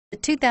The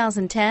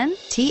 2010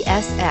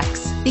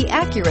 TSX. The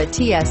Acura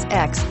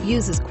TSX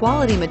uses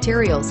quality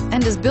materials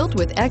and is built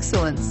with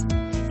excellence.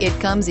 It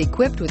comes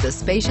equipped with a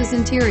spacious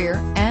interior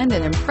and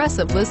an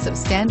impressive list of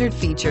standard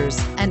features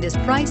and is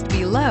priced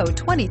below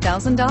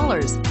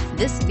 $20,000.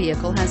 This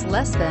vehicle has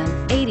less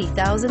than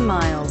 80,000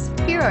 miles.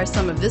 Here are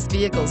some of this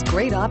vehicle's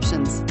great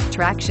options: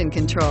 traction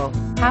control,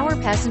 power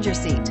passenger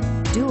seat,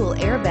 dual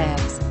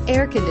airbags,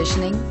 air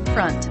conditioning,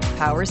 front,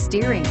 power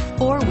steering,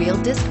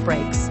 four-wheel disc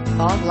brakes,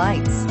 fog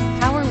lights,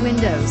 power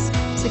windows,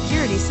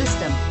 security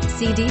system,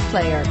 CD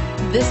player.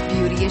 This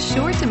beauty is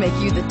sure to make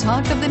you the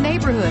talk of the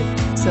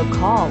neighborhood. So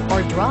call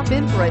or drop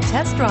in for a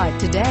test drive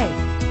today.